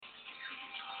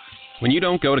When you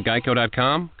don't go to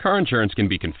Geico.com, car insurance can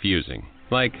be confusing.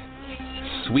 Like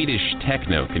Swedish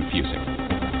techno confusing.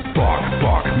 Bark,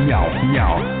 bark, meow,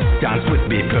 meow. Dance with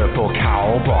me, purple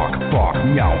cow. Bark, bark,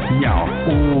 meow, meow.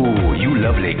 Ooh, you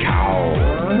lovely cow.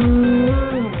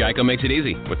 Geico makes it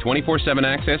easy. With 24/7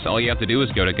 access, all you have to do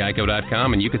is go to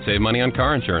Geico.com and you could save money on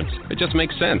car insurance. It just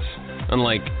makes sense.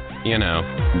 Unlike,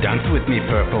 Dance with me,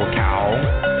 purple cow.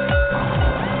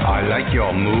 I like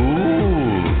your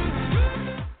moves.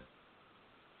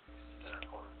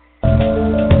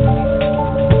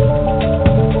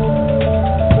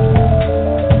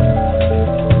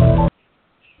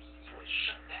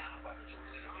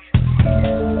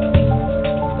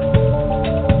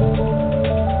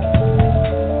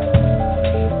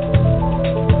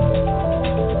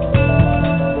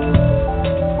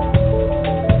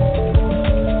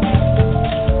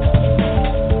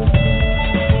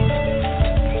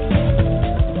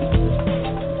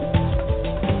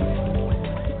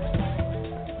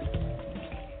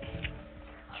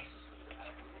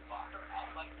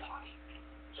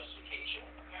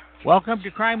 Welcome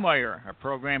to Crime Wire, a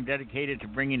program dedicated to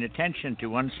bringing attention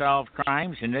to unsolved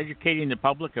crimes and educating the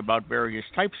public about various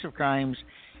types of crimes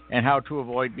and how to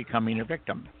avoid becoming a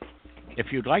victim.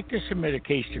 If you'd like to submit a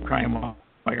case to Crime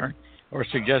Wire or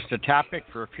suggest a topic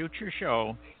for a future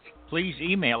show, please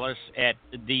email us at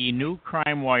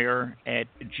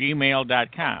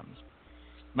thenewcrimewire@gmail.com.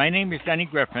 My name is Denny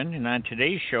Griffin, and on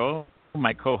today's show,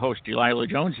 my co-host Delilah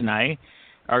Jones and I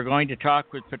are going to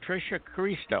talk with Patricia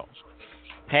Caristo.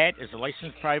 Pat is a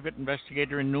licensed private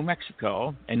investigator in New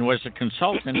Mexico and was a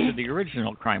consultant to the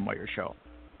original Crime Wire show.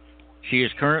 She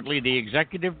is currently the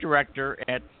executive director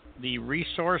at the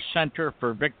Resource Center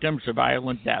for Victims of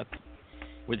Violent Death,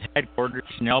 with headquarters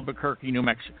in Albuquerque, New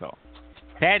Mexico.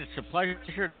 Pat, it's a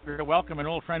pleasure to welcome an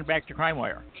old friend back to Crime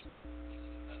Wire.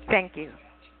 Thank you.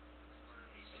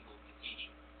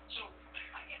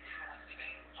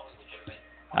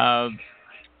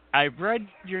 I've read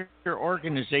your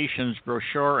organization's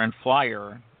brochure and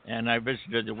flyer, and I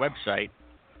visited the website.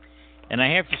 And I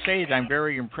have to say that I'm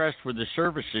very impressed with the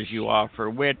services you offer,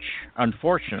 which,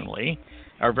 unfortunately,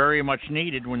 are very much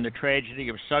needed when the tragedy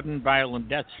of sudden violent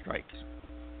death strikes.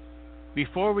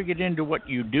 Before we get into what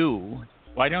you do,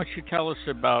 why don't you tell us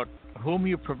about whom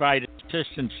you provide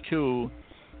assistance to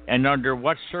and under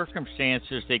what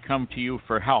circumstances they come to you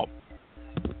for help?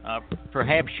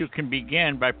 Perhaps you can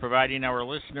begin by providing our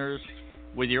listeners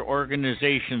with your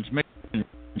organization's mission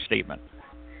statement.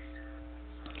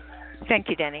 Thank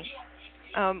you, Denny.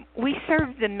 We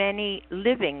serve the many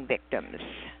living victims.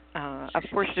 Of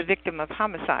course, the victim of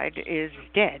homicide is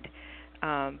dead,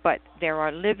 but there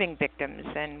are living victims,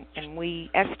 and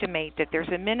we estimate that there's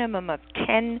a minimum of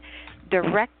 10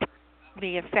 directly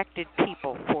affected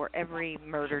people for every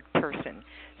murdered person.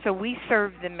 So we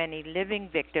serve the many living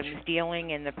victims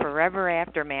dealing in the forever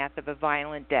aftermath of a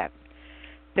violent death.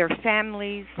 Their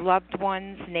families, loved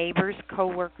ones, neighbors,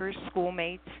 co-workers,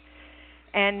 schoolmates,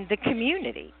 and the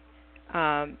community.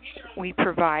 We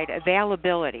provide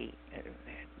availability.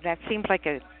 That seems like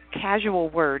a casual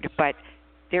word, but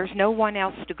there's no one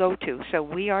else to go to, so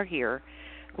we are here.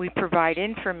 We provide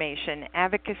information,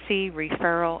 advocacy,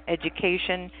 referral,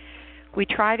 education. We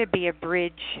try to be a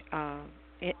bridge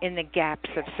in the gaps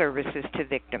of services to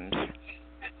victims.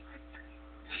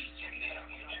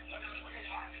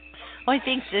 Well, I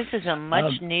think this is a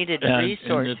much-needed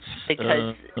resource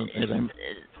because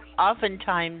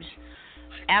oftentimes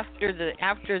after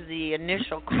the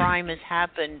initial crime has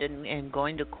happened and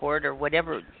going to court or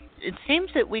whatever, it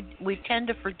seems that we tend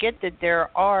to forget that there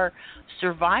are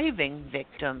surviving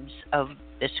victims of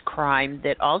this crime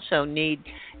that also need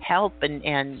help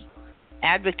and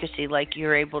advocacy like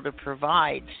you're able to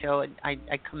provide. So I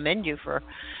commend you for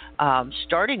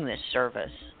starting this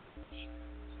service.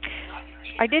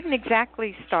 I didn't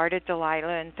exactly start it,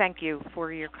 Delilah, and thank you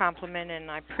for your compliment, and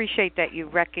I appreciate that you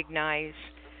recognize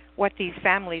what these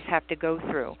families have to go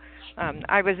through.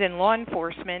 I was in law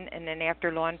enforcement, and then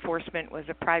after law enforcement was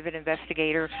a private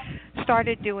investigator,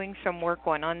 started doing some work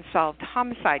on unsolved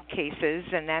homicide cases,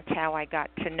 and that's how I got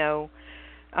to know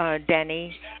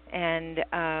Denny, and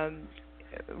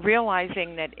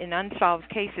realizing that in unsolved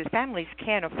cases, families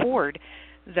can't afford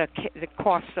the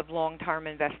costs of long-term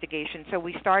investigation. So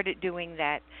we started doing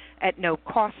that at no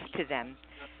cost to them.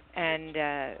 And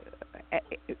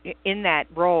in that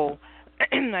role,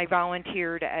 I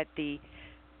volunteered at the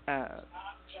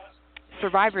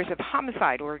Survivors of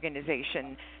Homicide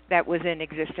organization that was in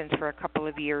existence for a couple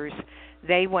of years.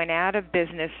 They went out of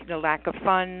business, the lack of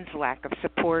funds, lack of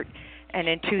support, and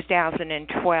in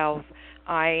 2012,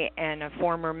 I and a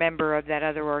former member of that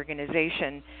other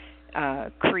organization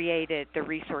created the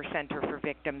Resource Center for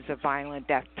Victims of Violent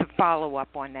Death to follow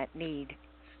up on that need.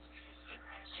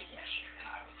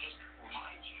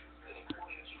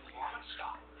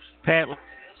 Pat,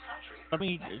 let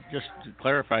me just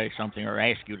clarify something, or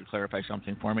ask you to clarify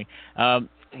something for me.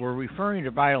 We're referring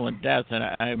to violent death,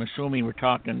 and I'm assuming we're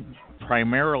talking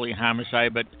primarily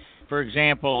homicide, but for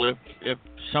example, if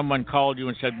someone called you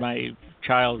and said, my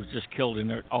child was just killed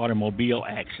in an automobile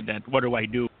accident, what do I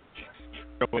do?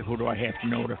 Who do I have to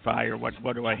notify, or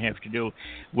what do I have to do?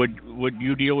 Would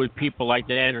you deal with people like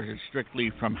that, or is it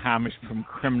strictly from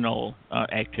criminal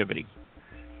activity?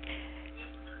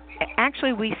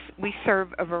 Actually, we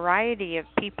serve a variety of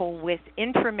people with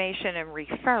information and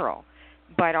referral,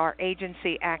 but our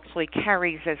agency actually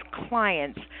carries as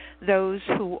clients those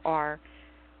who are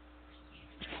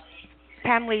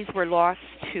families were lost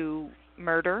to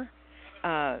murder,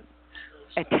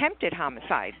 attempted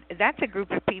homicide. That's a group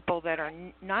of people that are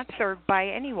not served by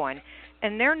anyone,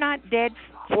 and they're not dead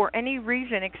for any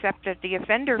reason except that the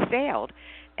offender failed,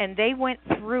 and they went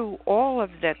through all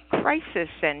of the crisis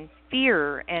and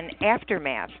fear and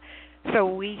aftermath. So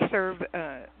we serve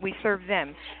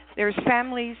them. There's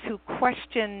families who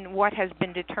question what has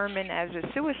been determined as a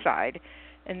suicide,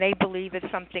 and they believe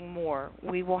it's something more.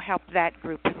 We will help that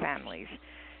group of families.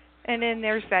 And then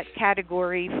there's that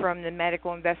category from the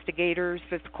medical investigators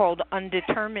that's called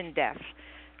undetermined deaths,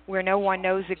 where no one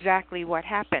knows exactly what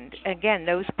happened. Again,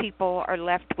 those people are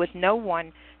left with no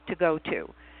one to go to,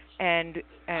 and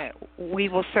we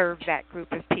will serve that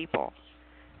group of people.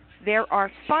 There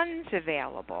are funds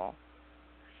available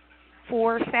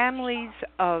for families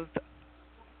of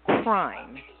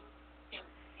crime,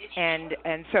 and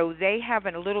so they have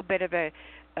a little bit of a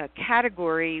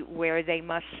category where they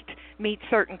must meet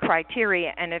certain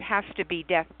criteria, and it has to be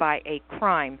death by a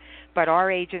crime. But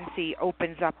our agency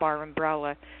opens up our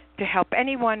umbrella to help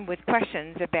anyone with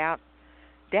questions about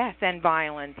death and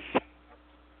violence.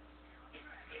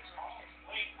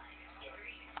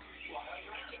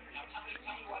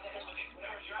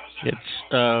 It's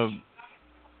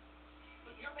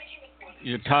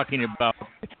you're talking about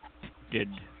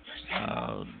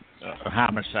a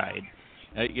homicide.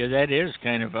 Yeah, that is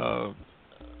kind of a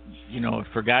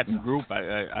forgotten group.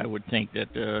 I would think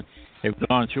that they've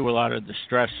gone through a lot of the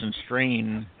stress and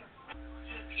strain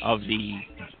of the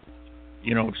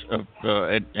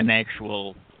an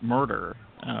actual murder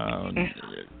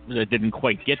that didn't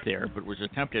quite get there, but was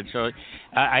attempted. So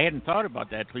I hadn't thought about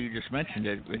that till you just mentioned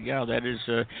it. But yeah, that is.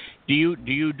 Do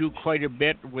you do quite a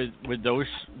bit with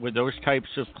those types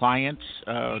of clients?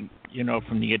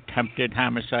 From the attempted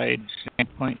homicide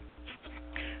standpoint.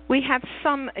 We have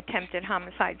some attempted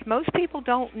homicides. Most people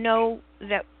don't know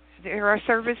that there are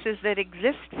services that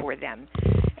exist for them,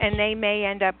 and they may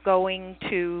end up going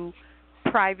to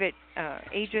private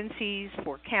agencies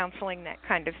for counseling, that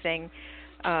kind of thing.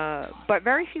 But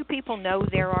very few people know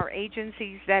there are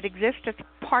agencies that exist. It's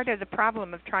part of the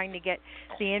problem of trying to get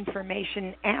the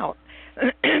information out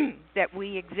that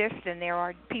we exist, and there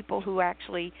are people who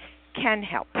actually can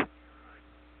help.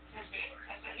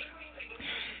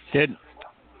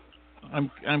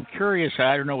 I'm curious.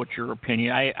 I don't know what your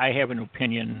opinion. I have an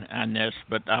opinion on this,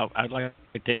 but I'd like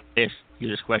to ask you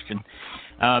this question.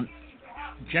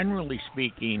 Generally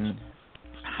speaking,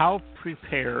 how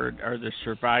prepared are the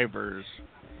survivors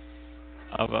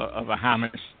of a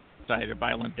homicide, a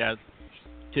violent death,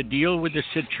 to deal with the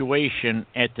situation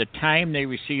at the time they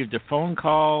receive the phone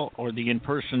call or the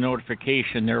in-person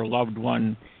notification their loved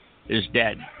one is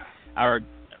dead?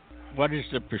 What is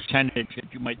the percentage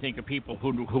that you might think of people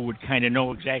who would kind of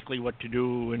know exactly what to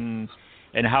do and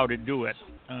how to do it?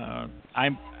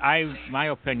 My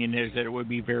opinion is that it would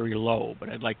be very low, but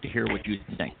I'd like to hear what you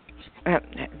think.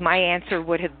 My answer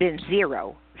would have been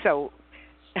zero. So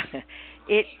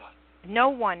no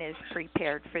one is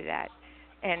prepared for that,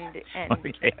 and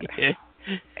okay.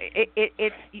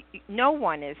 It's no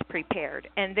one is prepared,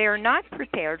 and they're not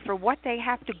prepared for what they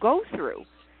have to go through.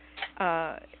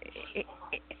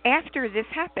 After this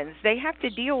happens, they have to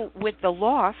deal with the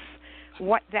loss,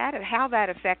 how that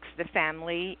affects the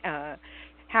family,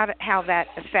 how that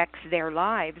affects their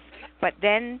lives. But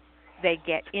then they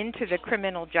get into the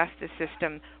criminal justice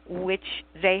system, which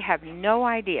they have no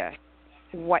idea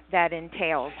what that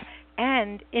entails,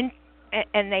 and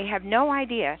they have no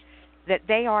idea that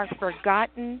they are a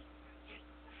forgotten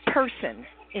person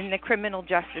in the criminal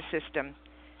justice system.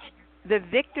 The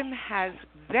victim has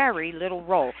very little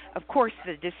role. Of course,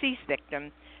 the deceased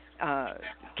victim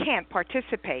can't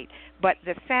participate, but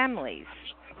the families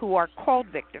who are called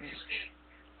victims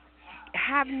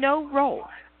have no role.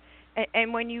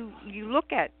 And when you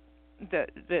look at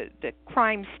the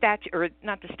crime statute, or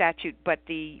not the statute, but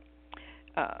the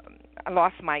I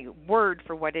lost my word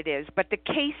for what it is, but the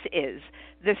case is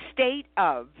the state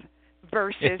of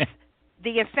versus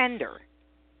the offender.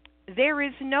 There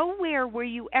is nowhere where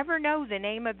you ever know the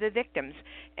name of the victims,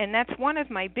 and that's one of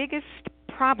my biggest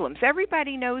problems.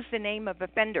 Everybody knows the name of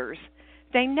offenders.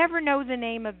 They never know the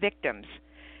name of victims.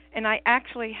 And I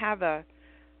actually have a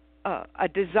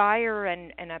desire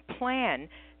and a plan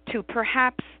to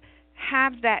perhaps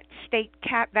have that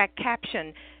that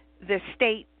caption, the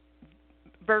state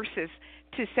versus,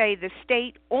 to say the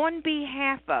state on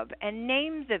behalf of, and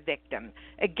name the victim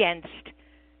against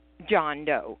John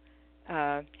Doe.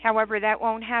 However, that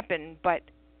won't happen, but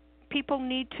people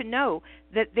need to know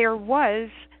that there was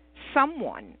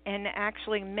someone, and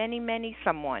actually many, many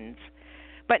someones,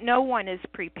 but no one is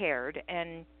prepared.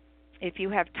 And if you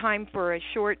have time for a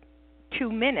short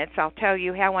 2 minutes, I'll tell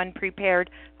you how unprepared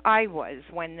I was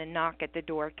when the knock at the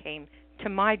door came to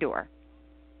my door.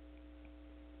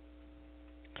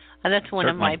 And that's one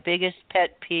of my biggest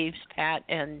pet peeves, Pat.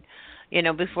 And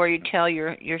before you tell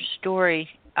your story,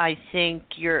 I think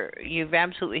you've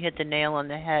absolutely hit the nail on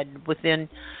the head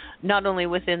not only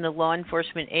within the law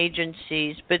enforcement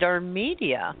agencies, but our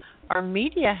media. Our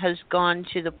media has gone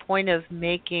to the point of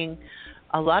making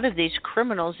a lot of these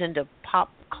criminals into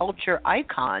pop culture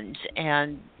icons,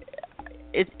 and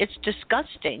it's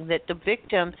disgusting that the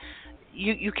victim,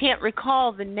 you can't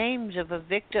recall the names of a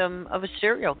victim of a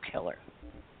serial killer.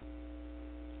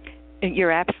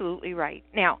 You're absolutely right.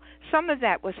 Now, some of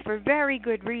that was for very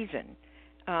good reason.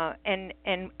 And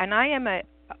I am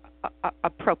a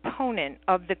proponent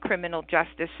of the criminal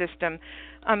justice system.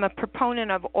 I'm a proponent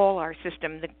of all our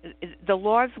system. The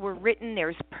laws were written,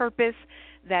 there's purpose,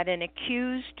 that an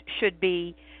accused should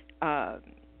be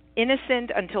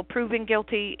innocent until proven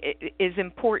guilty is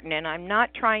important, and I'm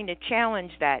not trying to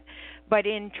challenge that. But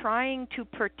in trying to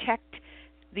protect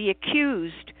the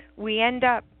accused, we end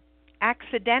up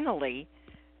accidentally,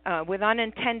 with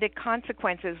unintended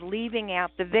consequences, leaving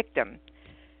out the victim.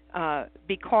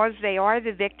 Because they are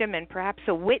the victim and perhaps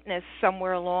a witness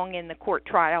somewhere along in the court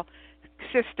trial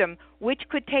system, which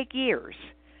could take years.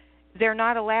 They're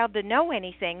not allowed to know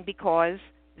anything because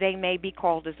they may be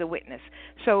called as a witness.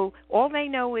 So all they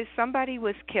know is somebody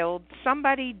was killed,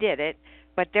 somebody did it,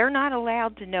 but they're not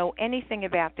allowed to know anything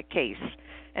about the case.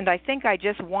 And I think I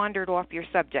just wandered off your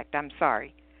subject. I'm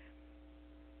sorry.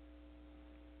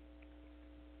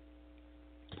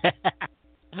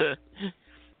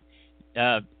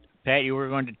 Pat, you were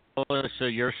going to tell us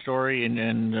your story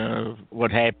and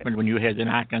what happened when you had the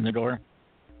knock on the door?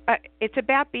 It's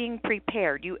about being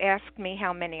prepared. You asked me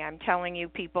how many. I'm telling you,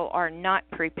 people are not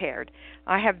prepared.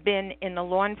 I have been in the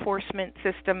law enforcement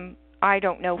system, I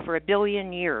don't know, for 1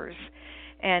 billion years.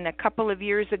 And a couple of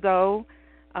years ago,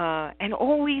 and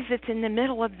always it's in the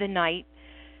middle of the night,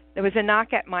 there was a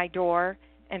knock at my door,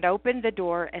 and opened the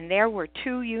door, and there were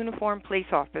 2 uniformed police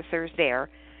officers there.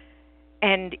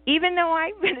 And even though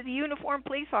I was a uniformed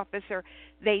police officer,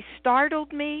 they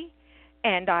startled me,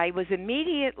 and I was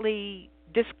immediately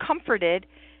discomforted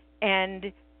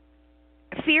and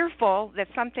fearful that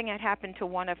something had happened to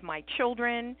one of my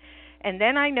children. And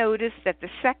then I noticed that the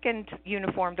second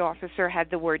uniformed officer had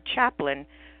the word chaplain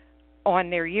on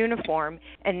their uniform,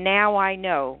 and now I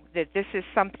know that this is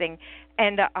something,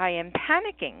 and I am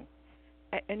panicking,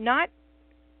 not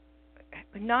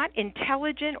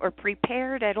intelligent or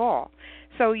prepared at all.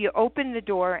 So you open the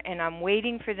door, and I'm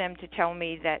waiting for them to tell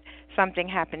me that something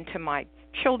happened to my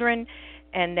children,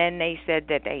 and then they said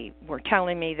that they were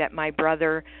telling me that my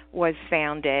brother was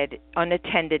found dead,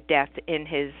 unattended death in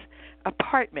his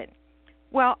apartment.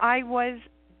 Well, I was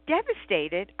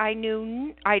devastated. I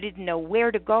didn't know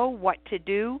where to go, what to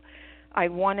do. I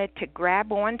wanted to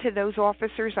grab onto those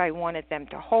officers. I wanted them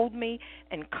to hold me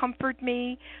and comfort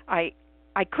me. I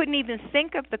couldn't even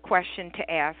think of the question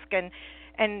to ask.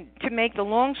 And to make the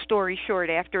long story short,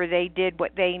 after they did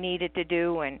what they needed to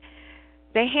do, and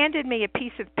they handed me a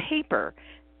piece of paper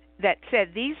that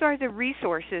said, these are the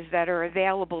resources that are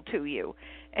available to you.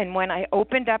 And when I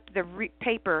opened up the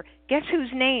paper, guess whose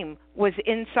name was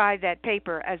inside that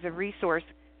paper as a resource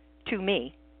to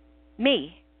me?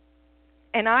 Me.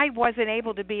 And I wasn't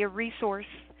able to be a resource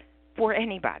for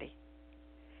anybody.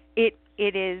 It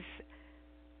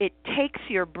takes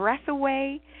your breath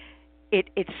away.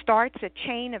 It starts a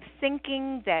chain of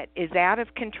thinking that is out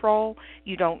of control.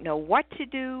 You don't know what to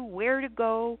do, where to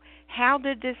go, how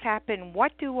did this happen,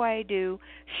 what do I do,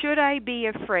 should I be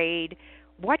afraid,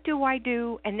 what do I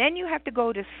do? And then you have to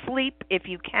go to sleep if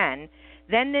you can.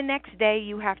 Then the next day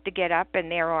you have to get up,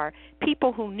 and there are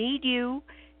people who need you,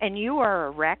 and you are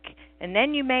a wreck, and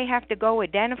then you may have to go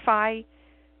identify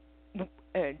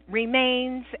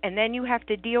remains, and then you have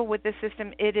to deal with the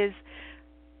system. It is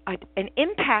an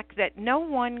impact that no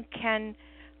one can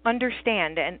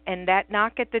understand, and that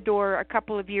knock at the door a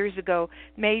couple of years ago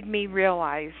made me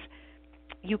realize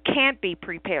you can't be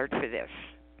prepared for this.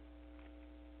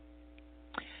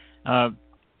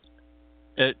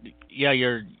 Yeah,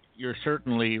 you're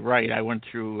certainly right. I went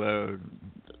through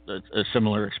a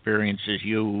similar experience as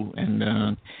you,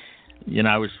 and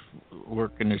I was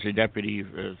working as a deputy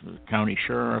county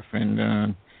sheriff,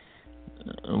 and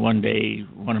one day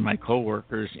one of my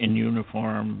coworkers in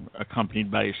uniform, accompanied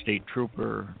by a state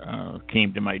trooper,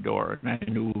 came to my door, and I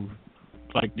knew,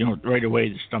 right away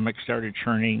the stomach started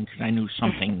churning because I knew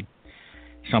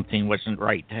something wasn't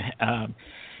right.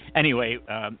 Anyway,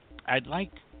 I'd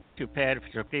like to, Pat, if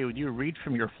it's okay with you, read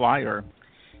from your flyer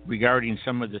regarding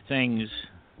some of the things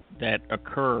that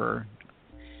occur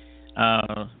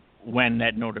when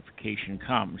that notification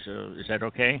comes. Is that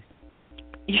okay?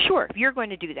 Sure. You're going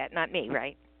to do that, not me,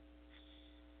 right?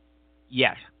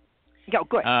 Yes. Oh,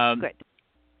 good. Good.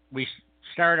 We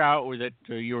start out with it.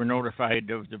 You were notified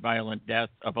of the violent death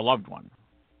of a loved one.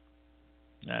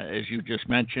 As you just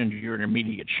mentioned, you're in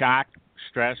immediate shock,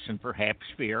 stress, and perhaps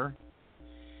fear.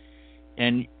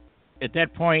 And at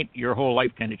that point, your whole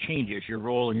life kind of changes. Your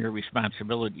role and your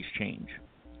responsibilities change.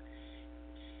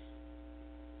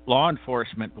 Law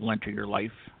enforcement will enter your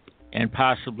life, and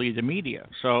possibly the media.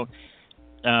 So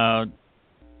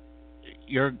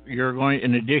you're going,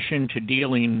 in addition to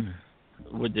dealing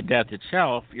with the death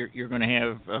itself, you're going to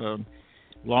have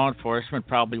law enforcement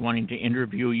probably wanting to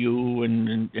interview you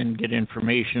and get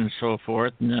information and so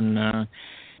forth. And then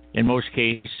in most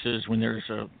cases, when there's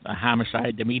a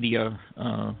homicide, the media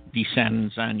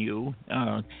descends on you.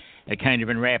 It kind of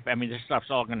I mean, this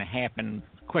stuff's all going to happen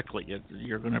quickly.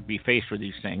 You're going to be faced with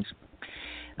these things.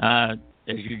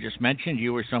 As you just mentioned,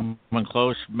 you or someone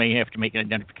close may have to make an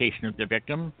identification of the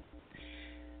victim.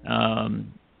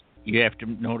 You have to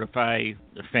notify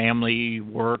the family,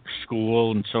 work,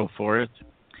 school, and so forth.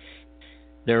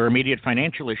 There are immediate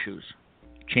financial issues,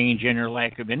 change in or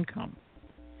lack of income,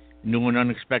 new and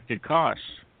unexpected costs,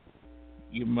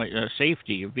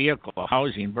 safety, vehicle,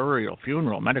 housing, burial,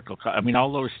 funeral, medical costs. I mean,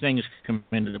 all those things come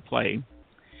into play.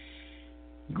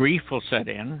 Grief will set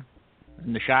in,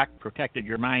 and the shock protected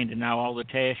your mind, and now all the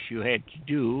tasks you had to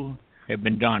do have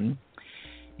been done.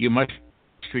 You must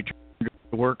return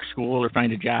to work, school, or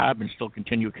find a job and still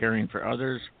continue caring for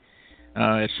others.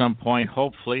 At some point,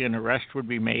 hopefully, an arrest would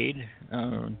be made.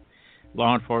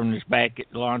 Law enforcement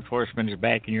is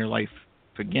back in your life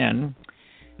again.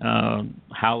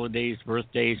 Holidays,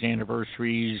 birthdays,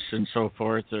 anniversaries, and so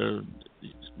forth,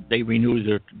 they renew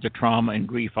the trauma and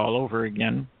grief all over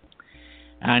again.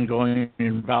 Ongoing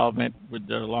involvement with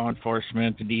the law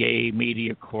enforcement, the DA,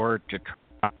 media, court,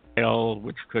 a trial,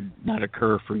 which could not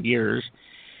occur for years.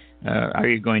 Are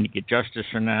you going to get justice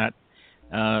or not?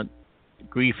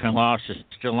 Grief and loss is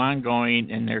still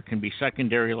ongoing, and there can be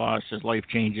secondary losses, life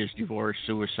changes, divorce,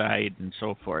 suicide, and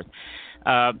so forth.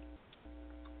 I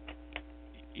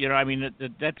mean,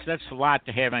 that's a lot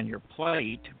to have on your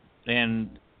plate,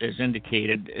 and as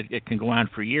indicated, it can go on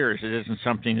for years. It isn't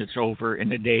something that's over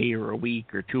in a day or a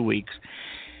week or 2 weeks.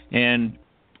 And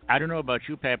I don't know about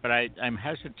you, Pat, but I'm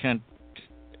hesitant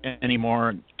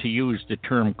anymore to use the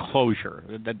term closure.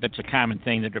 That's a common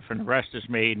thing, that if an arrest is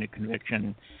made and a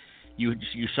conviction, you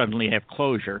suddenly have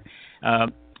closure.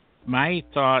 My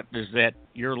thought is that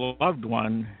your loved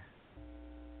one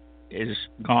is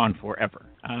gone forever.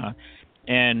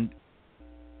 And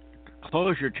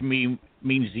closure to me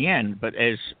means the end, but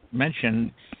as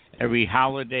mentioned, every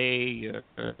holiday,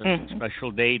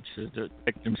 special dates, the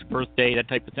victim's birthday, that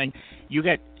type of thing, you're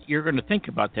going to think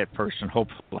about that person,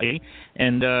 hopefully,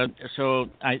 and so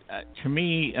to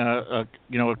me, a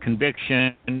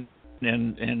conviction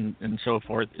and so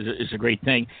forth is a great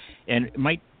thing, and it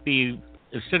might be,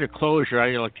 instead of closure,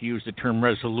 I like to use the term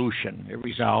resolution. It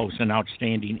resolves an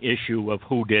outstanding issue of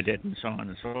who did it and so on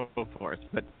and so forth,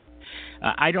 but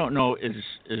I don't know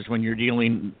is when you're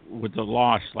dealing with a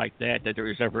loss like that there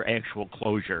is ever actual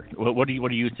closure. What do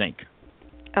you think?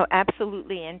 Oh,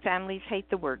 absolutely. And families hate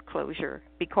the word closure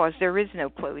because there is no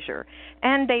closure.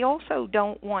 And they also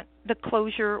don't want the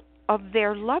closure of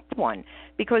their loved one,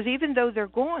 because even though they're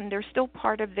gone, they're still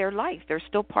part of their life. They're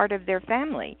still part of their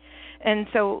family. And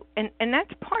so, and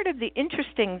that's part of the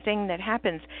interesting thing that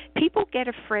happens. People get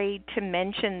afraid to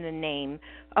mention the name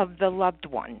of the loved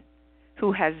one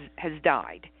who has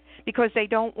died because they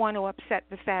don't want to upset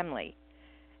the family.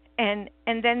 And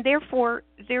then therefore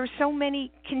there's so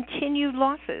many continued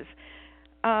losses.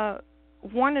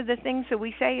 one of the things that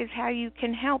we say is how you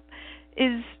can help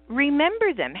is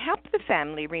remember them, help the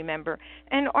family remember.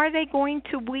 And are they going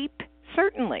to weep?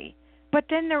 Certainly. But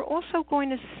then they're also going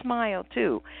to smile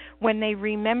too when they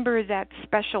remember that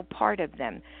special part of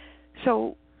them.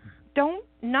 So don't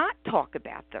not talk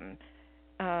about them.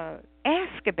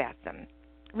 Ask about them.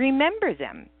 Remember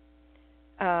them.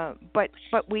 But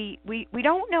we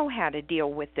don't know how to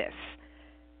deal with this.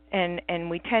 And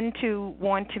we tend to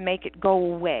want to make it go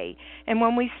away. And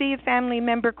when we see a family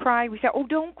member cry, we say, "Oh,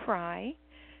 don't cry."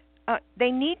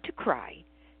 They need to cry.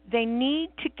 They need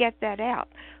to get that out.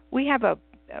 We have a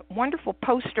wonderful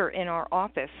poster in our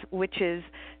office, which is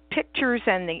pictures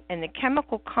and the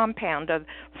chemical compound of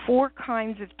 4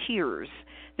 kinds of tears.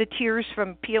 The tears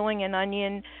from peeling an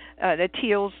onion, the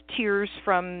tears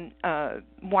from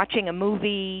watching a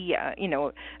movie,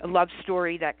 a love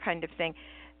story, that kind of thing.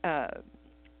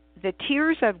 The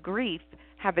tears of grief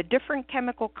have a different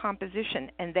chemical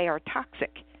composition, and they are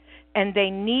toxic, and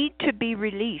they need to be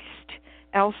released,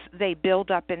 else they build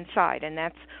up inside. And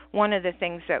that's one of the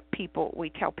things that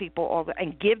we tell people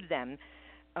and give them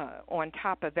on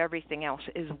top of everything else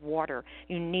is water.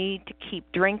 You need to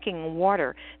keep drinking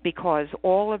water because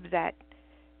all of that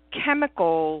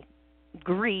chemical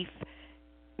grief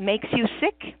makes you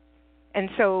sick. And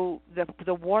so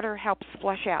the water helps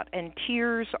flush out, and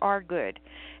tears are good.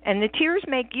 And the tears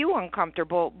make you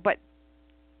uncomfortable, but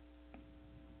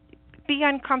be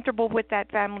uncomfortable with that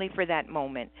family for that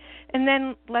moment. And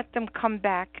then let them come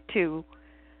back to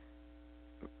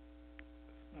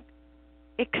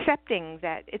accepting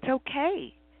that it's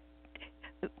okay.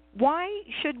 Why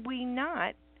should we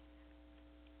not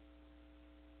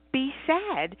be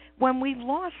sad when we've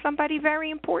lost somebody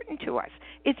very important to us?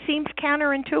 It seems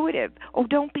counterintuitive. Oh,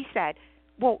 don't be sad.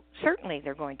 Well, certainly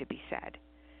they're going to be sad.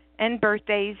 And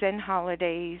birthdays and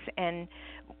holidays, and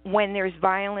when there's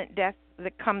violent death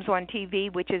that comes on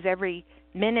TV, which is every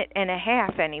minute and a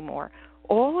half anymore,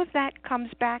 all of that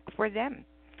comes back for them.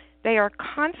 They are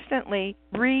constantly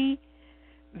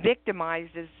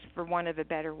re-victimized, is for want of a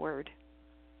better word.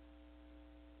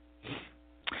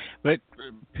 But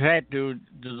Pat, do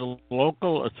the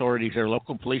local authorities or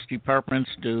local police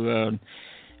departments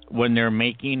when they're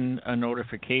making a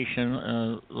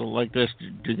notification like this,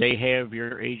 do they have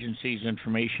your agency's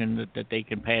information that they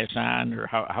can pass on, or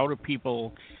how do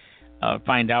people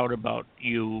find out about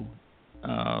you?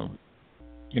 Are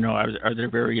there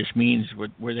various means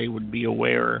where they would be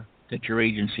aware that your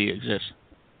agency exists?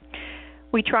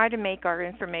 We try to make our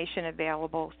information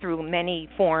available through many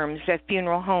forms. At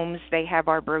funeral homes, they have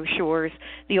our brochures.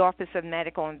 The Office of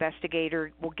Medical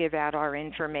Investigator will give out our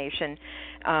information.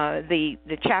 The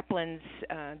chaplains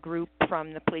group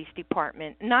from the police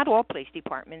department, not all police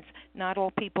departments, not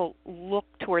all people look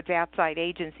towards outside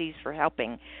agencies for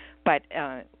helping, but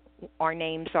our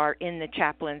names are in the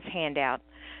chaplain's handout.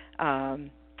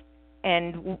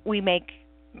 And we make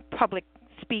public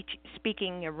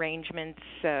speaking arrangements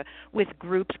with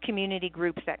groups, community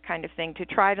groups, that kind of thing, to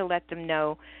try to let them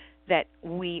know that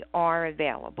we are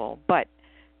available. But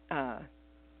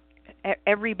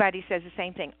everybody says the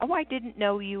same thing. Oh, I didn't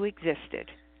know you existed.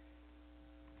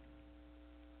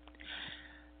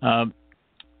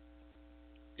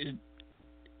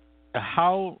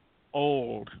 How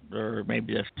old, or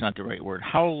maybe that's not the right word,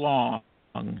 how long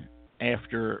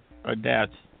after a death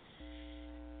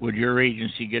would your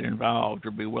agency get involved or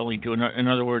be willing to? In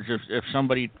other words, if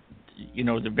somebody,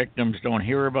 the victims don't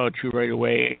hear about you right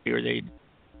away, or they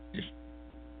just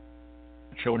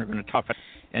show they're going to tough it,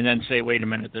 and then say, wait a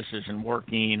minute, this isn't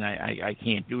working, I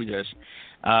can't do this.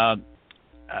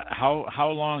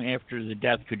 How long after the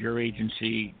death could your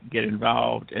agency get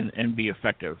involved and be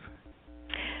effective?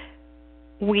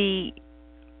 We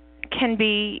can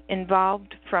be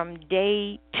involved from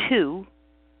day 2.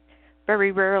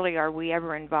 Very rarely are we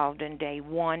ever involved in day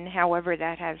 1, however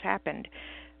that has happened.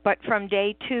 But from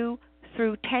day 2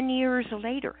 through 10 years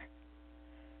later,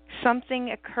 something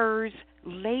occurs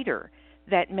later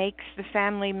that makes the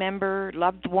family member,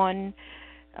 loved one,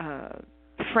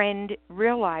 friend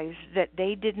realize that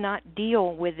they did not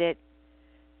deal with it,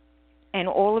 and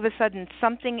all of a sudden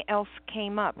something else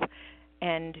came up,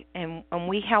 and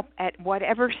we help at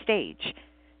whatever stage.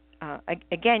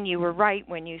 Again, you were right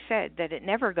when you said that it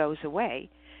never goes away,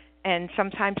 and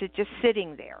sometimes it's just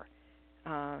sitting there,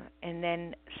 and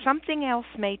then something else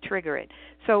may trigger it.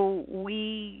 So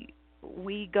we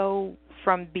go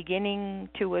from beginning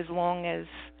to as long as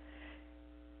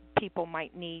people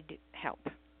might need help.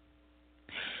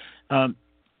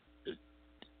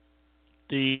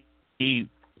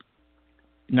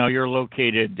 Now you're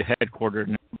located headquartered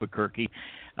in Albuquerque.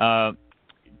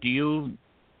 Do you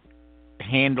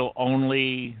handle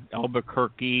only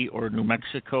Albuquerque or New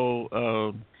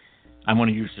Mexico? I'm going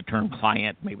to use the term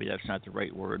client. Maybe that's not the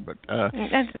right word, but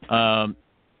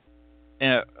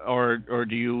or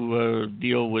do you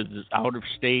deal with out of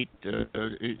state?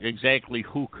 Exactly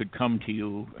who could come to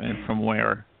you and from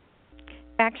where?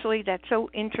 Actually, that's so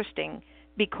interesting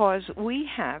because we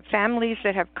have families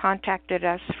that have contacted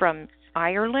us from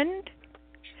Ireland,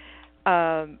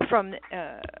 from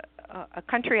a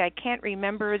country I can't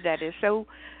remember that is so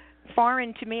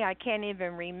foreign to me I can't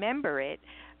even remember it,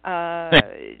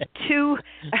 to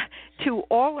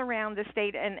all around the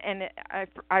state, and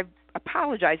I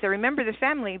apologize. I remember the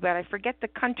family, but I forget the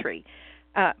country.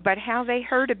 But how they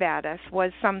heard about us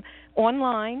was some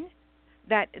online.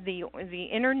 That the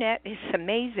internet is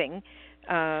amazing.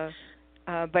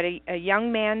 But a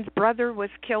young man's brother was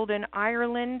killed in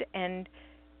Ireland and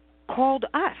called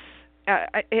us.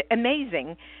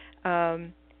 Amazing.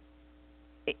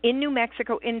 In New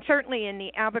Mexico, and certainly in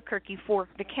the Albuquerque Fork,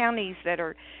 the counties that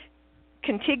are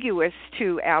contiguous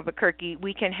to Albuquerque,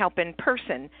 we can help in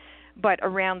person. But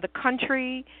around the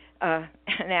country, and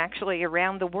actually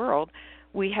around the world,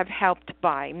 we have helped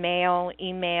by mail,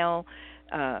 email,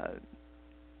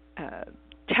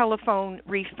 telephone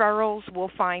referrals.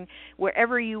 We'll find,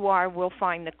 wherever you are, we'll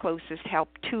find the closest help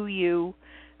to you,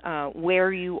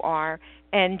 where you are,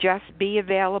 and just be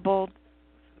available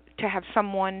to have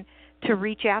someone to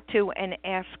reach out to and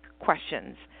ask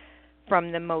questions,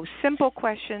 from the most simple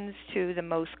questions to the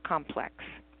most complex.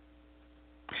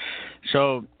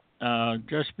 So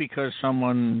just because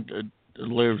someone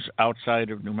lives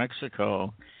outside of New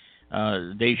Mexico,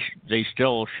 they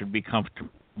still should be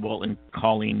comfortable in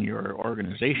calling your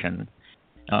organization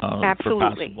for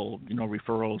possible,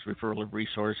 referral of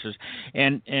resources.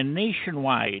 And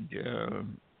nationwide,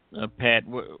 Pat,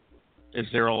 is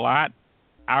there a lot?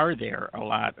 Are there a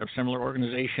lot of similar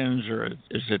organizations, or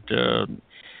is it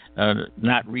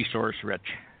not resource rich?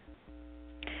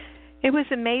 It was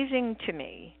amazing to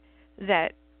me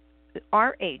that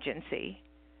our agency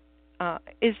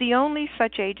is the only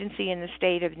such agency in the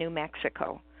state of New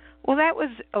Mexico. Well, that was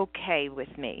okay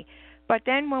with me. But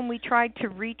then when we tried to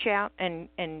reach out and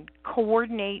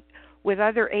coordinate with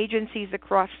other agencies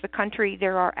across the country,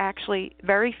 there are actually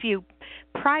very few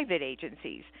private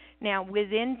agencies. Now,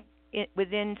 within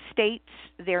states,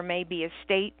 there may be a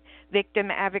state victim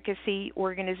advocacy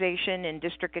organization and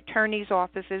district attorney's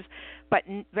offices, but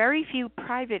very few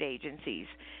private agencies.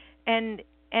 And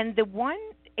the one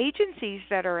agencies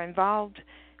that are involved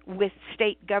with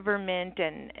state government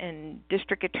and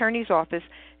district attorney's office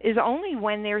is only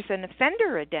when there's an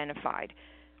offender identified.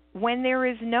 When there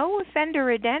is no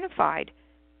offender identified,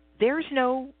 there's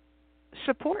no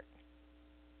support,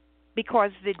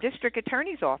 because the district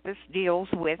attorney's office deals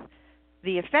with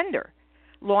the offender.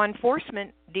 Law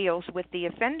enforcement deals with the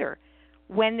offender.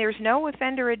 When there's no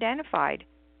offender identified,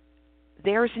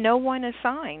 there's no one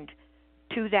assigned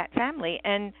to that family,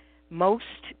 and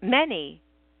many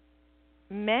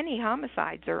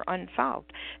homicides are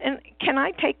unsolved. And can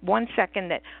I take 1 second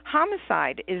that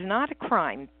homicide is not a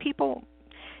crime? People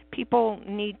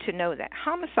need to know that.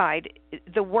 Homicide,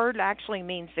 the word actually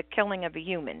means the killing of a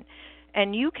human.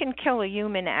 And you can kill a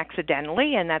human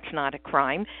accidentally, and that's not a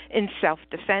crime. In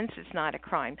self-defense, it's not a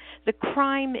crime. The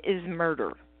crime is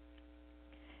murder.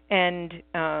 And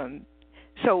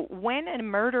so when a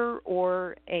murder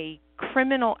or a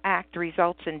criminal act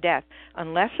results in death,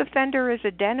 unless offender is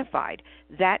identified,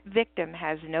 that victim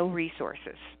has no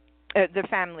resources.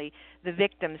 The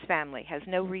victim's family has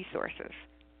no resources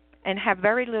and have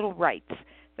very little rights.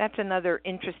 That's another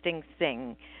interesting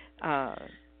thing.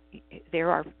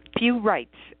 There are few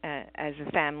rights as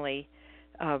a family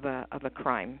of a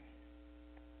crime.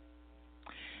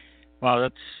 Well,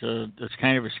 that's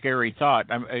kind of a scary thought.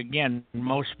 Again,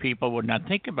 most people would not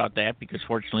think about that because,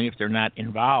 fortunately, if they're not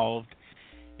involved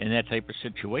in that type of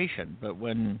situation. But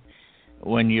when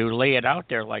you lay it out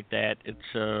there like that,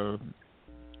 it's a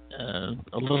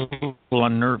little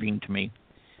unnerving to me.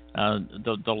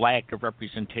 The lack of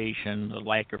representation, the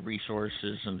lack of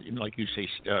resources, and like you say,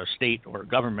 state or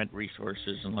government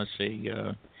resources, unless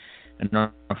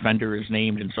an offender is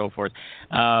named and so forth.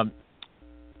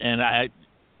 And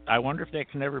I wonder if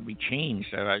that can ever be changed.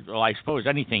 Well, I suppose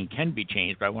anything can be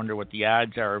changed, but I wonder what the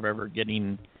odds are of ever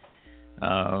getting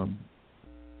a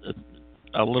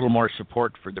little more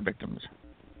support for the victims.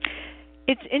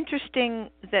 It's interesting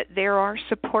that there are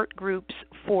support groups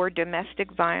for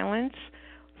domestic violence,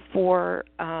 for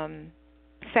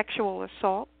sexual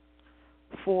assault,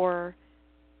 for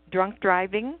drunk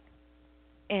driving,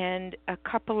 and a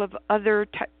couple of other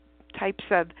types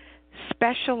of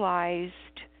specialized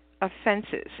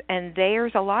offenses, and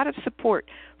there's a lot of support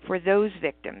for those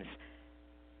victims.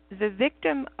 The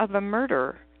victim of a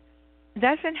murder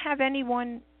doesn't have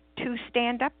anyone to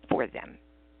stand up for them.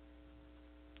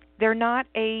 They're not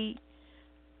a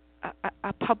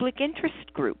public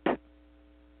interest group.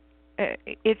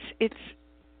 It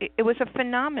was a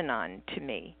phenomenon to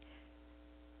me.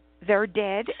 They're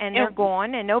dead and they're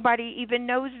gone, and nobody even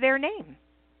knows their name.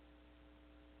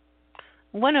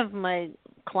 One of my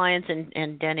clients,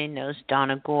 and Denny knows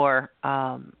Donna Gore,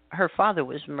 her father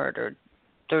was murdered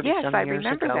 30-some years ago. Yes, I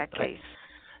remember that case.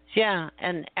 Yeah,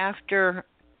 and after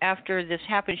this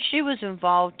happened, she was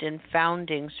involved in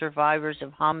founding Survivors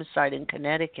of Homicide in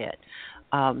Connecticut.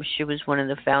 She was one of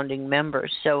the founding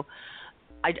members. So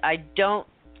I don't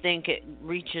think it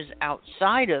reaches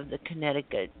outside of the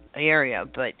Connecticut area,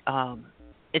 but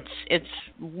it's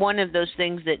one of those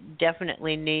things that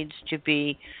definitely needs to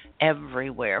be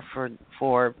everywhere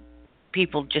for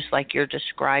people just like you're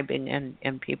describing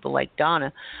and people like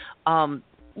Donna.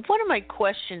 One of my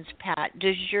questions, Pat,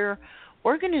 does your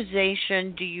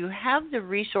organization, do you have the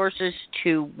resources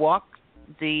to walk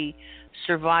the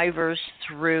survivors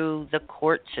through the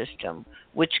court system,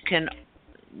 which can,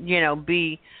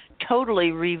 be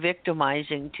totally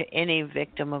re-victimizing to any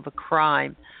victim of a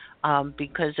crime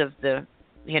because of the,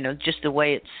 just the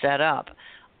way it's set up?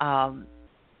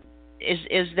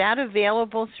 Is that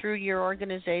available through your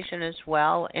organization as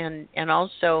well, and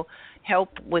also help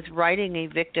with writing a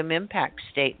victim impact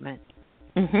statement?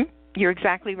 Mm-hmm. You're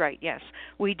exactly right, yes.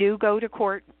 We do go to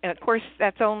court. Of course,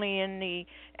 that's only in the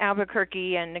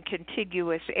Albuquerque and the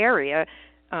contiguous area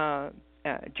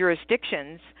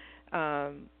jurisdictions.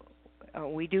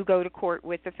 We do go to court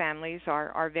with the families.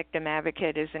 Our victim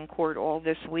advocate is in court all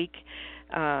this week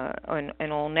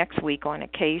and all next week on a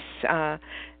case.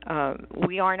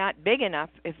 We are not big enough.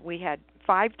 If we had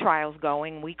 5 trials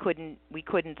going, we couldn't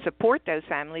support those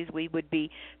families. We would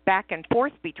be back and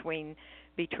forth between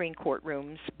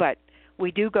courtrooms, but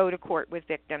we do go to court with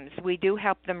victims. We do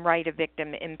help them write a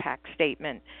victim impact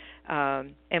statement,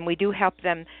 and we do help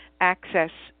them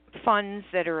access funds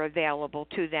that are available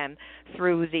to them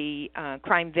through the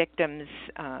Crime Victims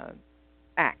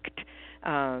Act.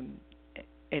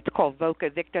 It's called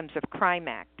VOCA, Victims of Crime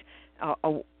Act,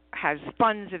 has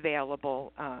funds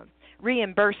available,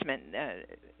 reimbursement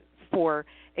for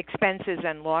expenses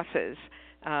and losses.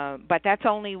 But that's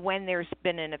only when there's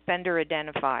been an offender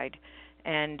identified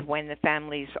and when the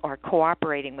families are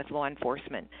cooperating with law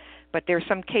enforcement. But there's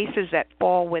some cases that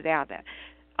fall without that.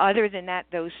 Other than that,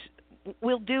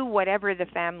 we'll do whatever the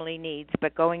family needs,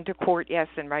 but going to court, yes,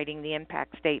 and writing the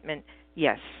impact statement,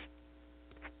 yes.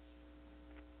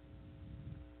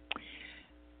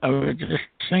 I was just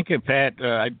thinking, Pat,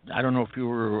 I don't know if you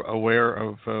were aware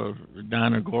of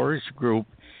Donna Gore's group.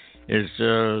 If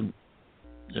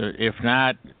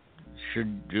not,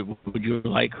 would you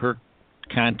like her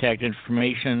contact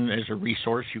information as a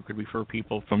resource you could refer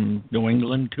people from New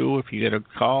England to if you get a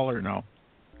call, or no?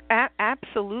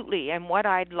 Absolutely. And what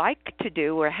I'd like to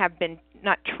do, or have been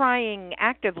not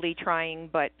actively trying,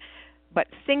 but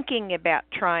thinking about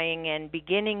trying and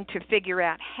beginning to figure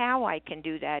out how I can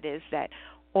do that, is that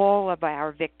all of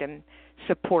our victim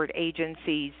support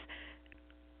agencies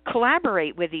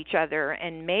collaborate with each other,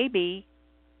 and maybe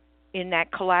in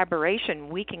that collaboration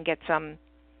we can get some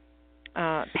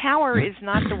power is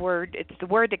not the word, it's the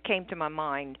word that came to my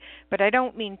mind, but I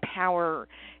don't mean power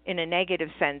in a negative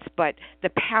sense, but the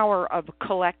power of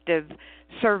collective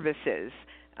services.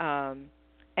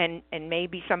 And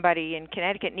maybe somebody in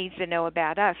Connecticut needs to know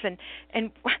about us. And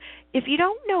if you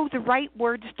don't know the right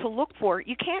words to look for,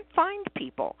 you can't find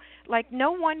people. Like,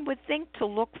 no one would think to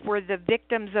look for the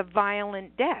victims of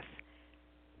violent death.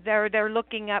 They're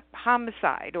looking up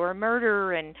homicide or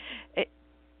murder, and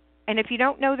if you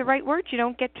don't know the right words, you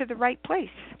don't get to the right place.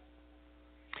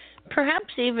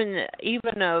 Perhaps even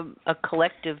a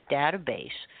collective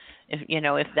database.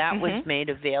 If that was made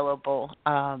available,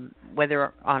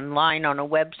 whether online, on a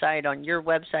website, on your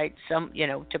website,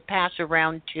 to pass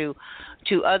around to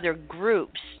other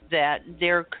groups, that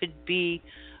there could be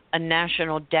a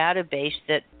national database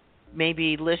that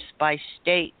maybe lists by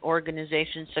state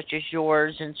organizations such as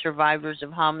yours and Survivors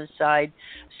of Homicide,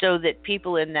 so that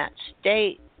people in that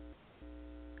state,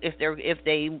 if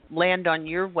they land on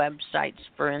your websites,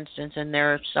 for instance, and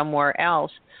they're somewhere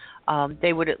else,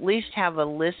 they would at least have a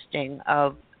listing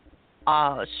of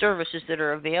services that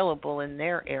are available in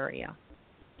their area.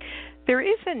 There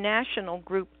is a national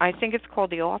group, I think it's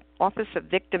called the Office of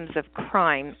Victims of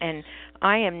Crime, and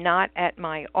I am not at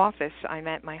my office, I'm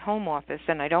at my home office,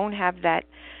 and I don't have that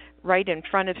right in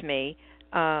front of me,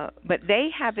 but they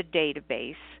have a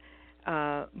database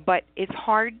But it's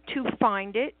hard to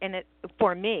find it, and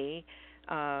for me,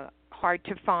 hard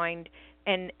to find,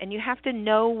 and you have to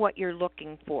know what you're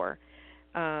looking for.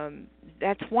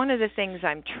 That's one of the things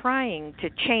I'm trying to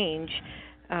change,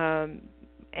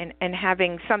 and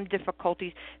having some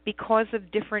difficulties because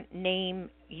of different name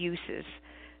uses.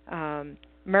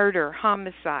 Murder,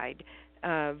 homicide,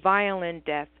 violent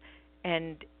death,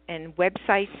 and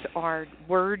websites are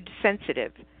word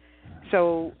sensitive.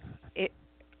 So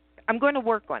I'm going to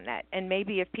work on that, and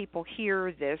maybe if people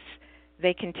hear this,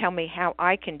 they can tell me how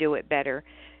I can do it better.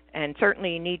 And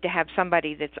certainly you need to have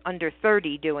somebody that's under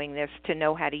 30 doing this to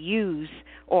know how to use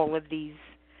all of these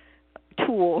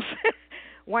tools.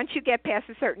 Once you get past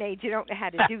a certain age, you don't know how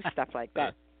to do stuff like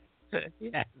that.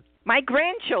 Yeah. My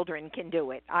grandchildren can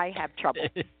do it. I have trouble.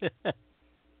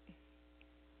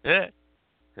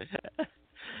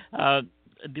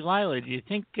 Delilah, do you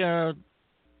think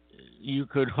you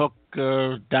could hook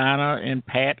Donna and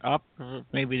Pat up,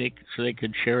 maybe so they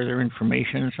could share their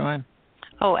information and so on?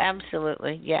 Oh,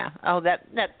 absolutely, yeah. Oh, that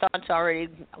thought's already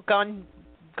gone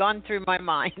through my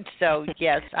mind. So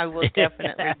yes, I will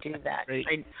definitely do that.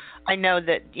 Great. I know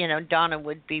that Donna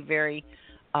would be very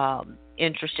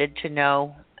interested to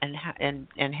know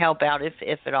and help out if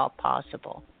at all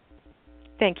possible.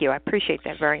 Thank you. I appreciate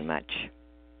that very much.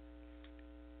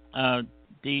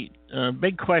 The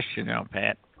big question now,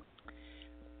 Pat.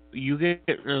 You get,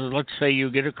 let's say,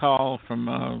 you get a call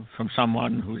from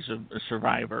someone who's a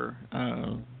survivor,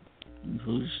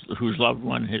 whose loved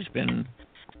one has been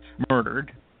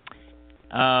murdered,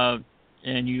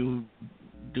 and you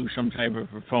do some type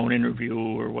of a phone interview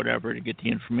or whatever to get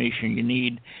the information you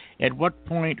need. At what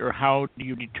point or how do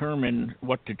you determine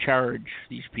what to charge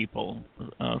these people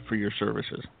for your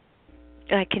services?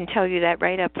 I can tell you that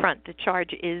right up front. The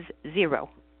charge is zero.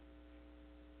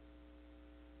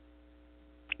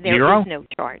 There is no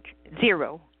charge.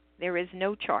 Zero. There is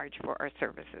no charge for our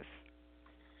services.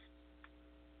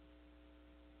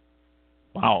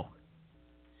 Wow.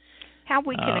 How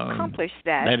we can accomplish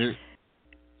that is...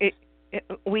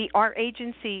 our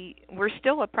agency, we're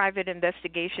still a private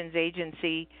investigations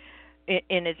agency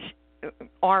in its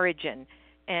origin.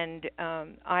 And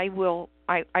I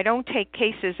don't take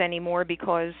cases anymore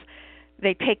because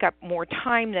they take up more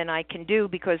time than I can do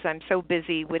because I'm so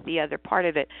busy with the other part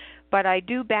of it. But I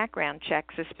do background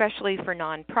checks, especially for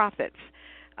nonprofits.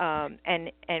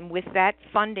 And with that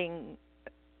funding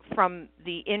from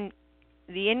the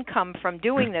income from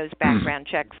doing those background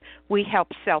checks, we help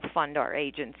self-fund our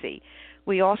agency.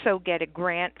 We also get a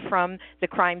grant from the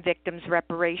Crime Victims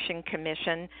Reparation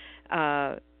Commission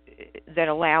that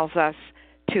allows us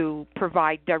to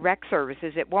provide direct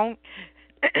services. It won't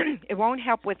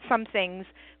help with some things,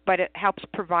 but it helps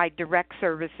provide direct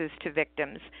services to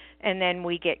victims. And then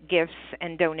we get gifts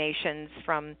and donations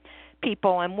from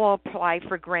people, and we'll apply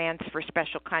for grants for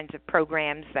special kinds of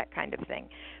programs, that kind of thing.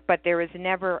 But there is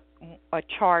never a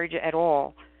charge at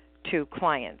all to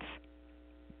clients.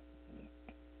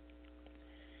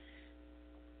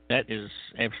 That is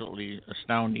absolutely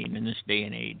astounding in this day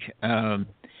and age.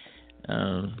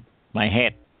 My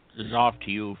hat is off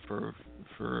to you for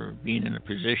being in a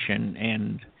position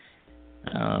and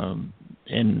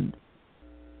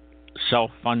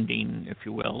self-funding, if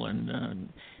you will,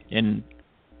 and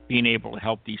being able to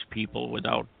help these people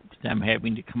without them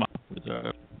having to come up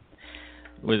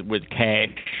with cash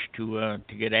to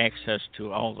get access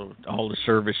to all the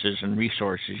services and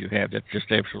resources you have. That's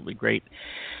just absolutely great.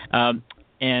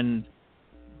 And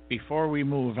before we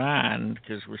move on,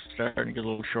 because we're starting to get a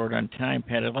little short on time,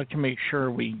 Pat, I'd like to make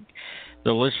sure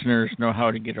the listeners know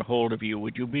how to get a hold of you.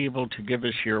 Would you be able to give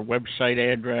us your website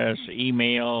address,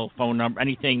 email, phone number,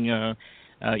 anything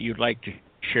you'd like to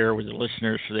share with the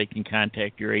listeners so they can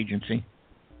contact your agency?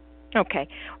 Okay.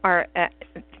 Our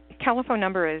telephone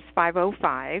number is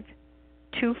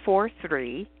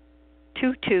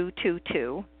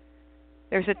 505-243-2222.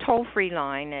 There's a toll-free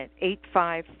line at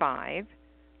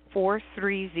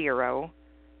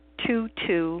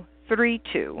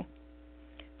 855-430-2232.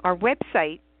 Our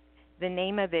website, the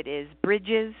name of it is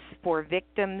Bridges for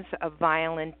Victims of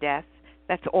Violent Death.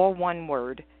 That's all one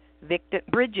word.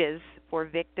 Bridges for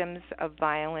Victims of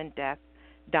Violent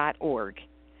Death.org.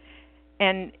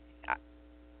 And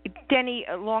Denny,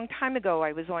 a long time ago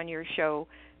I was on your show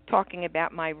talking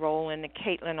about my role in the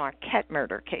Caitlin Arquette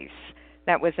murder case.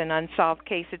 That was an unsolved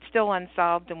case. It's still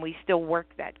unsolved, and we still work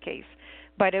that case.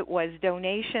 But it was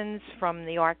donations from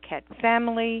the Arquette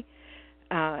family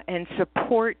and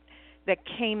support that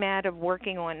came out of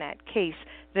working on that case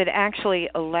that actually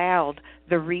allowed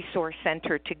the Resource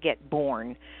Center to get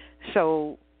born.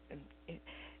 So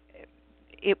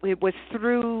it was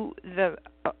through the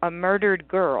murdered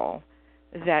girl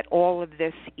that all of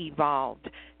this evolved.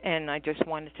 And I just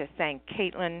wanted to thank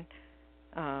Caitlin.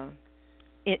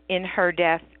 In her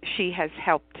death, she has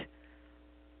helped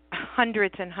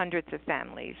hundreds and hundreds of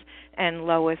families. And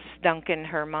Lois Duncan,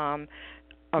 her mom,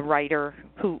 a writer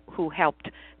who helped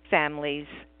families,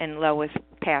 and Lois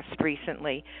passed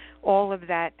recently. All of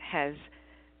that has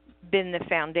been the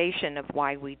foundation of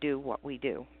why we do what we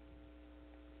do.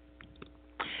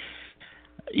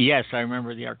 Yes, I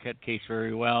remember the Arquette case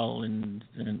very well, and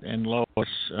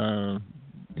Lois,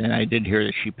 and I did hear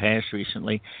that she passed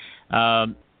recently.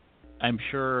 I'm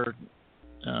sure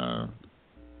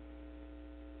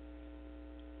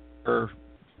her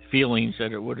feelings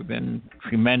that it would have been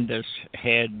tremendous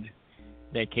had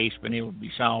that case been able to be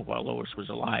solved while Lois was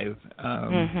alive.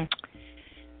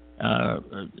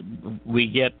 We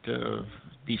get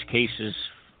these cases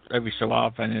every so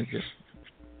often, and just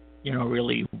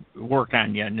really work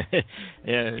on you. And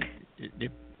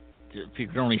if you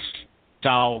could only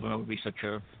solve them, it would be such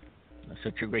a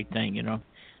great thing,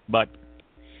 But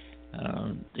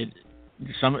who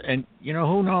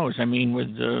knows? I mean,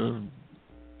 with the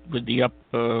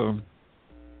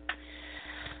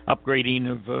upgrading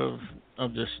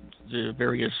of the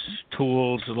various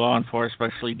tools, the law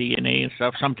enforcement, especially DNA and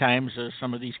stuff, sometimes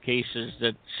some of these cases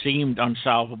that seemed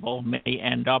unsolvable may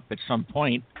end up at some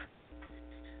point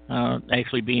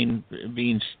actually being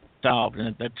solved,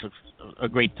 and that's a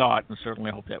great thought, and certainly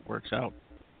I hope that works out.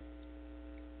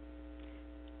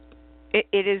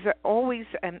 It is always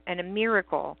a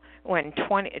miracle when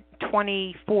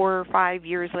 24 or 5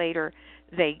 years later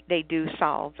they do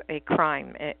solve a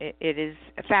crime. It is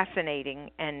fascinating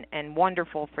and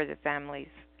wonderful for the families.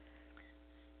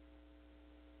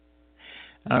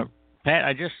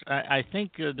 Pat, I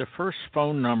think the first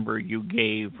phone number you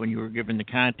gave when you were given the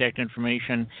contact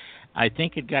information, I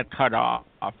think it got cut off.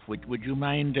 Would you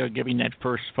mind giving that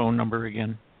first phone number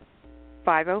again?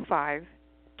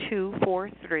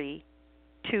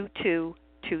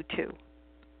 505-243-2222.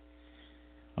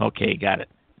 Okay, got it.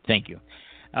 Thank you.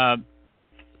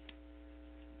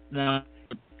 Now,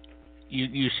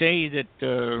 you say that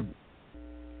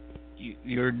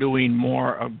you're doing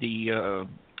more of the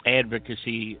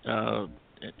advocacy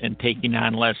and taking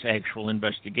on less actual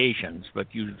investigations, but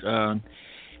you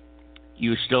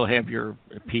still have your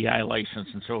PI license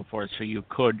and so forth, so you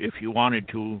could, if you wanted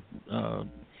to,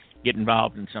 get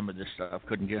involved in some of this stuff,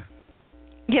 couldn't you?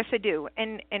 Yes, I do.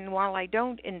 And while I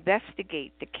don't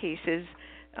investigate the cases,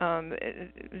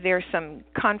 there's some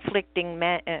conflicting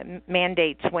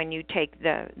mandates when you take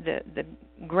the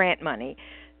grant money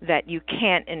that you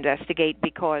can't investigate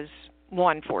because law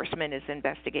enforcement is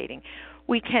investigating.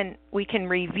 We can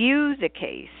review the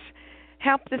case,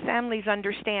 help the families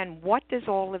understand what does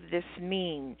all of this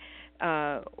mean,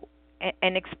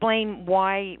 and explain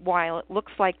why, while it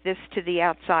looks like this to the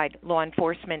outside, law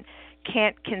enforcement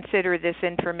can't consider this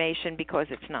information because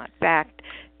it's not fact,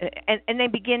 and they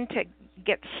begin to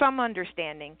get some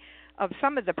understanding of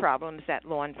some of the problems that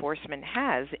law enforcement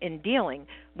has in dealing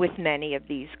with many of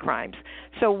these crimes.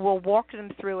 So we'll walk them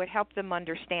through it, help them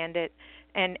understand it,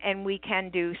 and we can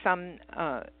do some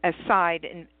aside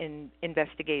in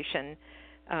investigation.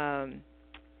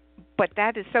 But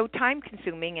that is so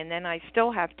time-consuming, and then I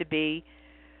still have to be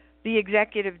the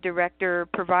executive director,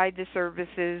 provide the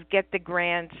services, get the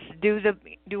grants, do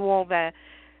all the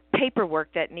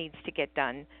paperwork that needs to get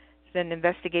done. Then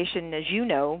investigation, as you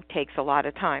know, takes a lot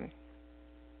of time.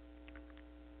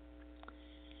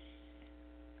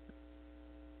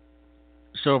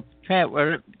 So, Pat, I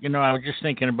was just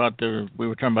thinking about we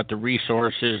were talking about the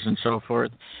resources and so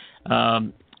forth,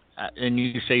 and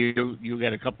you say you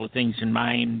got a couple of things in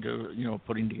mind,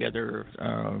 putting together,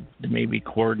 maybe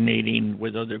coordinating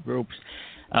with other groups.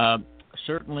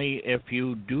 Certainly, if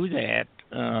you do that,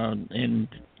 and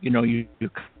you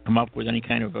come up with any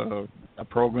kind of a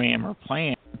program or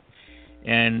plan,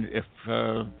 and if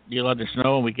you let us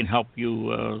know, we can help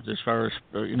you as far as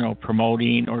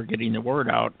promoting or getting the word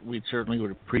out. We certainly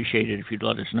would appreciate it if you'd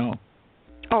let us know.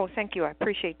 Oh, thank you. I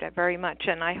appreciate that very much,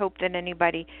 and I hope that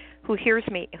anybody who hears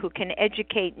me, who can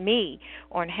educate me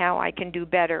on how I can do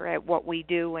better at what we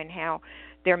do, and how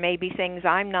there may be things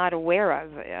I'm not aware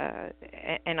of,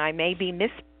 and I may be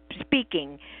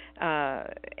misspeaking,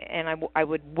 and I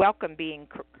would welcome being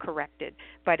corrected.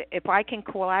 But if I can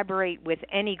collaborate with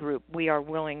any group, we are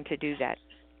willing to do that.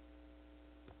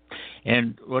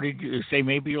 And what did you say?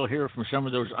 Maybe you'll hear from some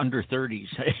of those under 30s.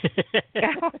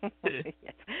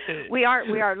 We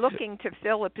are looking to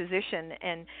fill a position,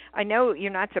 and I know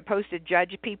you're not supposed to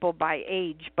judge people by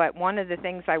age, but one of the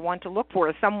things I want to look for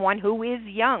is someone who is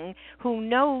young, who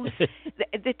knows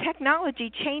the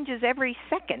technology changes every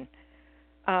second,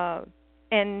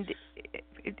 and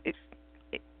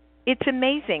it's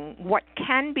amazing what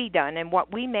can be done and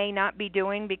what we may not be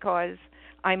doing because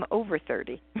I'm over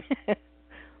 30.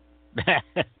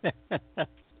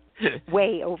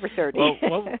 Way over 30.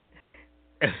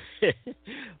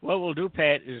 What we'll do,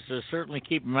 Pat, is certainly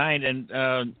keep in mind, and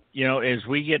as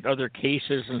we get other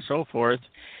cases and so forth,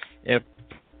 if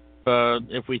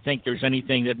we think there's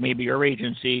anything that maybe our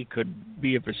agency could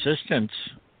be of assistance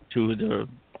to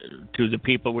the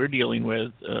people we're dealing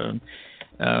with,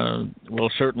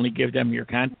 we'll certainly give them your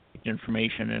contact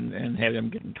information and have them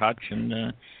get in touch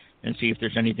and see if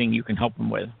there's anything you can help them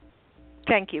with.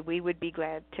 Thank you. We would be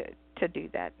glad to do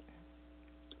that.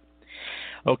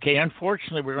 Okay,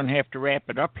 unfortunately, we're going to have to wrap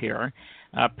it up here.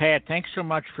 Pat, thanks so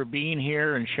much for being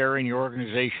here and sharing your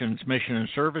organization's mission and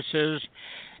services.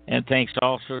 And thanks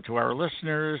also to our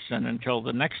listeners. And until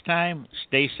the next time,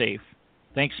 stay safe.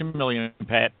 Thanks a million,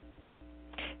 Pat.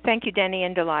 Thank you, Denny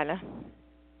and Delilah.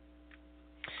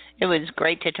 It was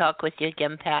great to talk with you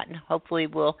again, Pat, and hopefully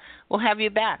we'll have you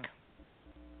back.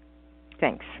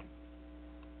 Thanks.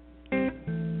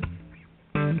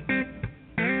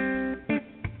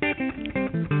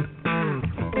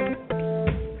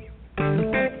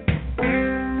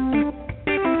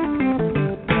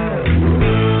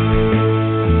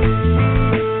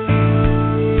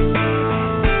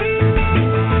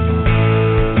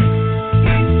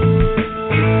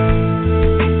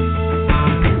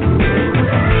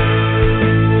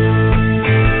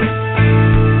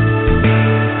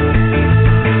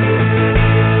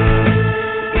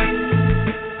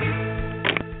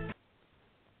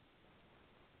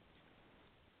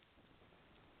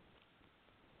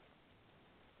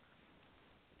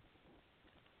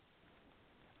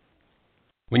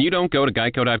 When you don't go to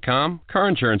Geico.com, car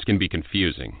insurance can be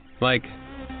confusing. Like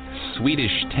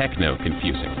Swedish techno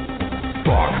confusing.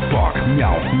 Bark, bark,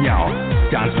 meow, meow.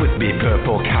 Dance with me,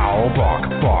 purple cow. Bark,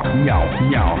 bark, meow,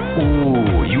 meow.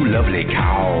 Ooh, you lovely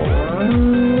cow.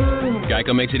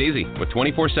 Geico makes it easy. With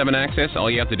 24/7 access, all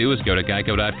you have to do is go to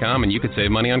Geico.com and you could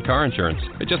save money on car insurance.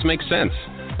 It just makes sense.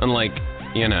 Unlike,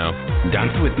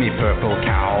 Dance with me, purple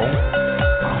cow.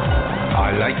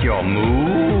 I like your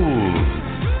moves.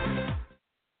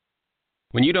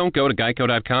 When you don't go to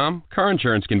Geico.com, car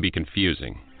insurance can be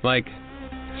confusing. Like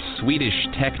Swedish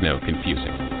techno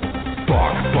confusing.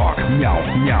 Bark, bark, meow,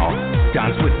 meow.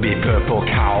 Dance with me, purple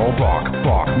cow. Bark,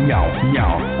 bark, meow,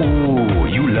 meow. Ooh,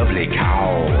 you lovely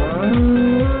cow.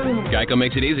 Geico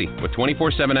makes it easy. With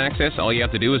 24/7 access, all you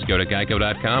have to do is go to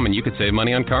Geico.com and you could save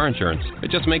money on car insurance. It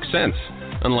just makes sense.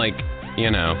 Unlike,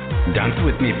 Dance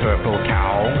with me, purple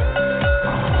cow.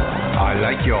 I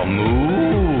like your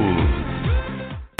moves.